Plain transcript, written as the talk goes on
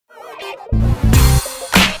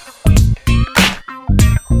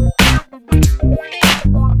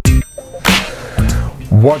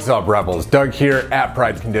What's up, Rebels? Doug here at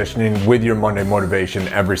Pride Conditioning with your Monday motivation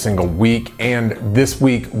every single week. And this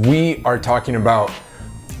week we are talking about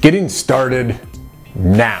getting started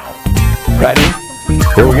now. Ready?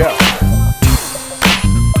 Here we go.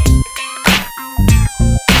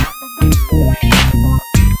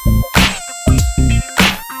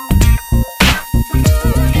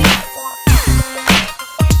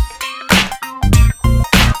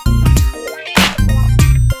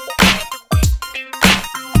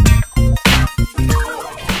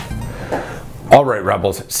 All right,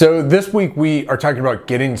 Rebels. So this week we are talking about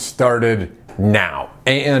getting started now.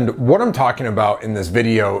 And what I'm talking about in this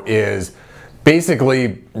video is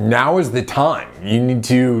basically now is the time. You need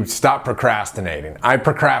to stop procrastinating. I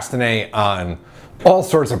procrastinate on all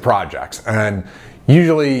sorts of projects. And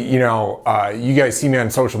usually, you guys see me on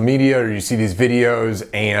social media or you see these videos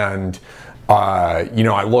and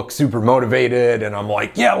I look super motivated and I'm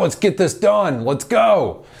like, yeah, let's get this done. Let's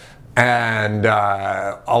go. And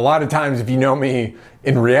a lot of times, if you know me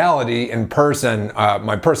in reality, in person,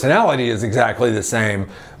 my personality is exactly the same,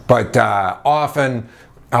 but often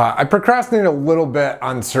I procrastinate a little bit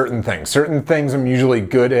on certain things. Certain things I'm usually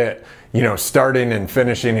good at, starting and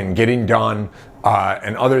finishing and getting done,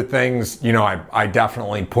 and other things, I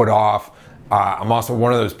definitely put off. I'm also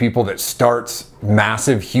one of those people that starts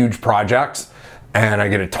massive, huge projects, and I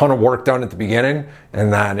get a ton of work done at the beginning,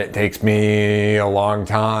 and then it takes me a long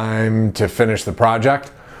time to finish the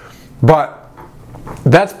project. But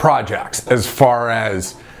that's projects as far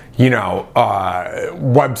as,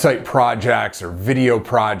 website projects or video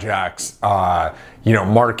projects,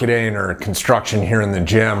 marketing or construction here in the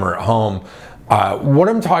gym or at home. What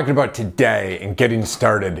I'm talking about today and getting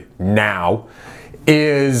started now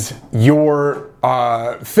is your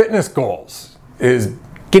fitness goals, is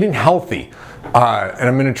getting healthy. And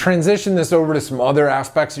I'm going to transition this over to some other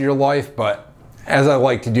aspects of your life, but as I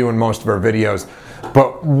like to do in most of our videos.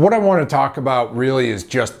 But what I want to talk about really is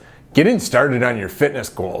just getting started on your fitness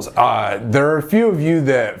goals. There are a few of you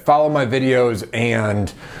that follow my videos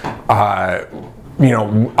and,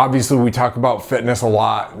 obviously we talk about fitness a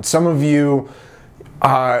lot. Some of you,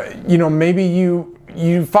 maybe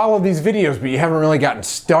you follow these videos, but you haven't really gotten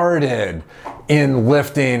started in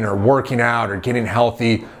lifting or working out or getting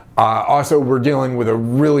healthy. Also, we're dealing with a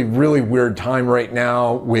really, really weird time right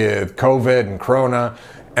now with COVID and Corona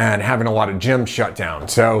and having a lot of gyms shut down.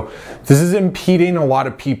 So this is impeding a lot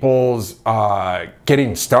of people's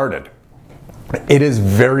getting started. It is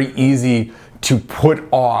very easy to put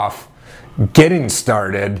off getting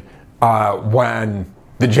started when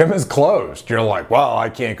the gym is closed. You're like, well, I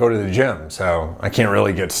can't go to the gym, so I can't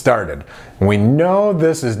really get started. And we know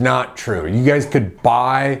this is not true. You guys could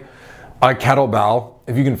buy a kettlebell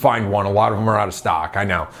if you can find one. A lot of them are out of stock, I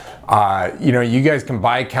know. You guys can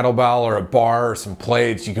buy a kettlebell or a bar or some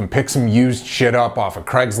plates. You can pick some used shit up off of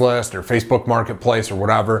Craigslist or Facebook Marketplace or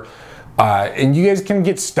whatever. And you guys can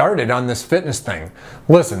get started on this fitness thing.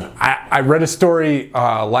 Listen, I read a story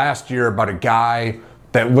last year about a guy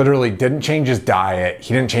that literally didn't change his diet.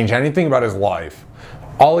 He didn't change anything about his life.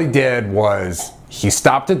 All he did was he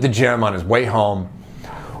stopped at the gym on his way home,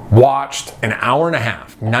 watched an hour and a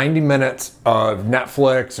half, 90 minutes of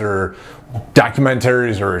Netflix or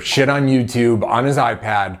documentaries or shit on YouTube on his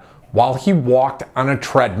iPad while he walked on a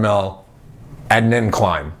treadmill at an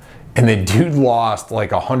incline. And the dude lost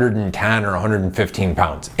like 110 or 115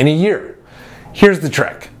 pounds in a year. Here's the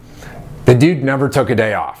trick. The dude never took a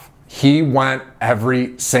day off. He went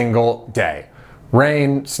every single day.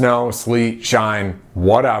 Rain, snow, sleet, shine,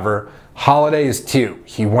 whatever. Holidays too.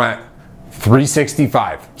 He went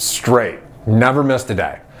 365 straight, never missed a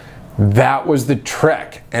day. That was the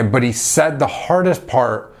trick. But he said the hardest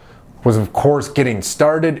part was, of course, getting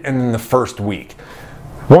started and then the first week.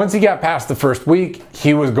 Once he got past the first week,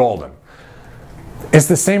 he was golden. It's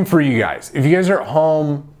the same for you guys. If you guys are at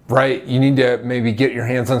home, right, you need to maybe get your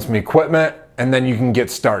hands on some equipment and then you can get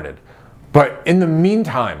started. But in the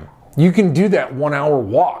meantime, you can do that 1 hour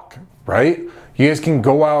walk, right? You guys can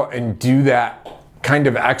go out and do that kind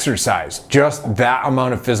of exercise, just that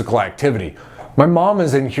amount of physical activity. My mom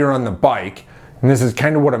is in here on the bike, and this is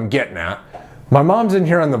kind of what I'm getting at. My mom's in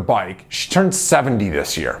here on the bike. She turned 70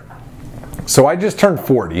 this year. So I just turned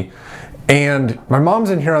 40, and my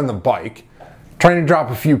mom's in here on the bike trying to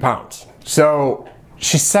drop a few pounds. So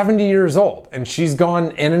she's 70 years old, and she's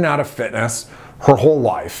gone in and out of fitness her whole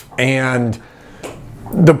life. And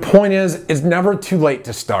the point is, it's never too late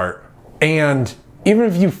to start. And even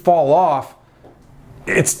if you fall off,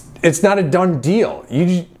 it's not a done deal. You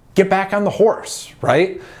just get back on the horse,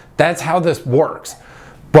 right? That's how this works.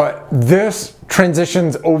 But this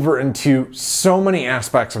transitions over into so many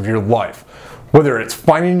aspects of your life. Whether it's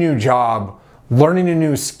finding a new job, learning a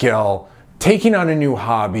new skill, taking on a new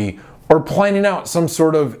hobby, or planning out some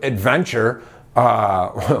sort of adventure.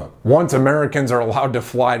 Once Americans are allowed to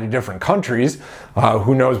fly to different countries,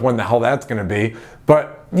 who knows when the hell that's going to be.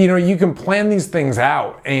 But you know, you can plan these things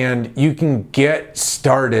out and you can get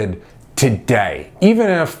started today. Even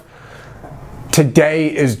if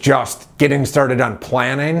today is just getting started on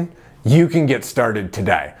planning, you can get started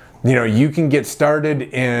today. You know, you can get started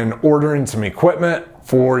in ordering some equipment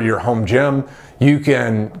for your home gym. You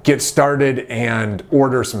can get started and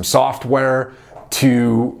order some software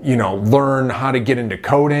to, you know, learn how to get into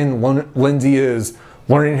coding. Lindsay is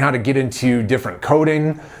learning how to get into different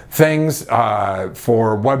coding things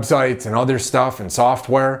for websites and other stuff and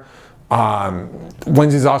software.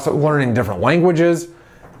 Lindsay's also learning different languages.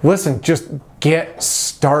 Listen, just get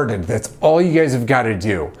started. That's all you guys have got to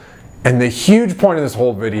do. And the huge point of this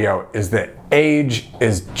whole video is that age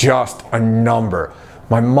is just a number.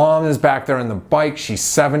 My mom is back there on the bike. She's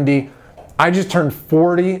 70. I just turned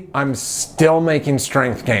 40. I'm still making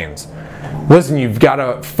strength gains. Listen, you've got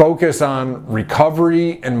to focus on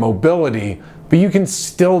recovery and mobility, but you can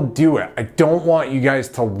still do it. I don't want you guys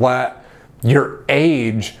to let your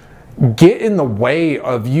age get in the way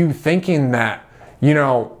of you thinking that, you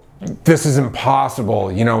know, this is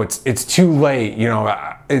impossible, you know, it's too late, you know,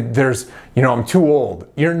 I'm too old.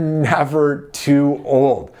 You're never too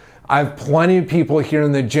old. I have plenty of people here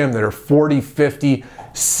in the gym that are 40, 50,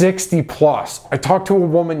 60 plus. I talked to a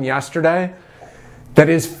woman yesterday that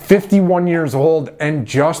is 51 years old and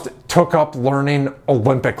just took up learning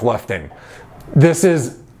Olympic lifting. This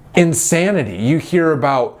is insanity. You hear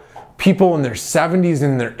about people in their 70s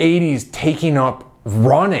and their 80s taking up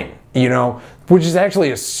running, you know, which is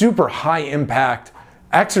actually a super high impact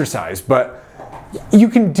exercise, but you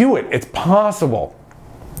can do it. It's possible.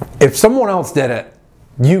 If someone else did it,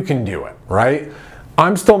 you can do it, right?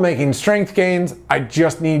 I'm still making strength gains. I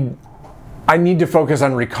need to focus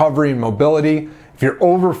on recovery and mobility. If you're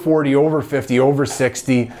over 40, over 50, over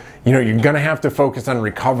 60, you know, you're gonna have to focus on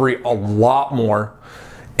recovery a lot more,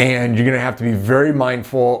 and you're gonna have to be very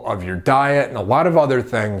mindful of your diet and a lot of other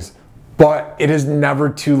things. But it is never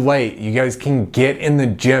too late. You guys can get in the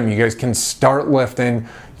gym. You guys can start lifting.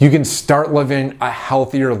 You can start living a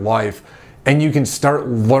healthier life, and you can start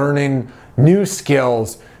learning new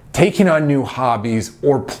skills, taking on new hobbies,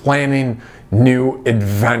 or planning new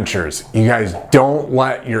adventures. You guys don't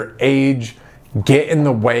let your age get in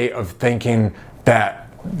the way of thinking that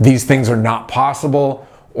these things are not possible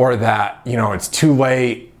or that, you know, it's too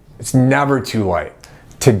late. It's never too late.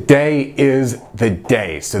 Today is the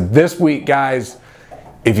day. So this week, guys,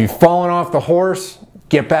 if you've fallen off the horse,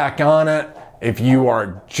 get back on it. If you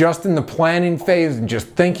are just in the planning phase and just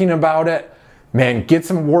thinking about it, man, get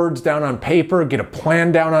some words down on paper, get a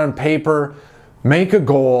plan down on paper, make a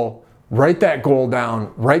goal, write that goal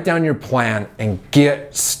down, write down your plan, and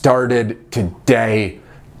get started today.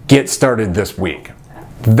 Get started this week.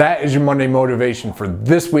 That is your Monday motivation for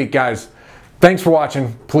this week, guys. Thanks for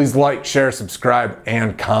watching. Please like, share, subscribe,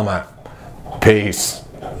 and comment. Peace.